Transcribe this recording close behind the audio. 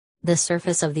The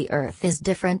surface of the Earth is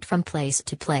different from place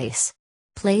to place.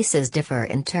 Places differ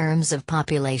in terms of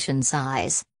population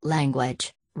size,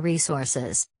 language,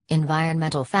 resources,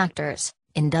 environmental factors,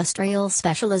 industrial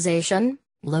specialization,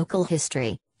 local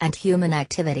history, and human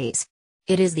activities.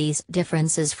 It is these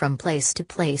differences from place to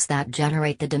place that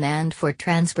generate the demand for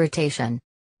transportation.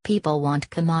 People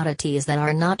want commodities that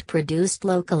are not produced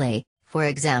locally, for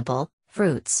example,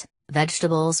 fruits,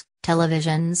 vegetables,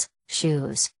 televisions,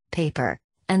 shoes, paper,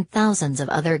 and thousands of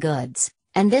other goods,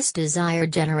 and this desire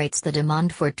generates the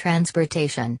demand for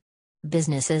transportation.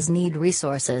 Businesses need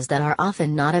resources that are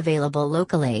often not available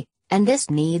locally, and this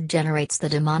need generates the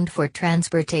demand for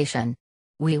transportation.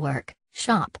 We work,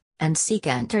 shop, and seek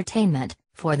entertainment,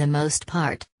 for the most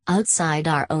part, outside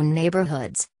our own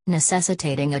neighborhoods,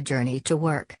 necessitating a journey to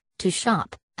work, to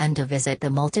shop, and to visit the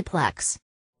multiplex.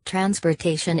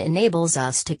 Transportation enables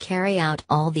us to carry out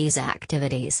all these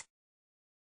activities.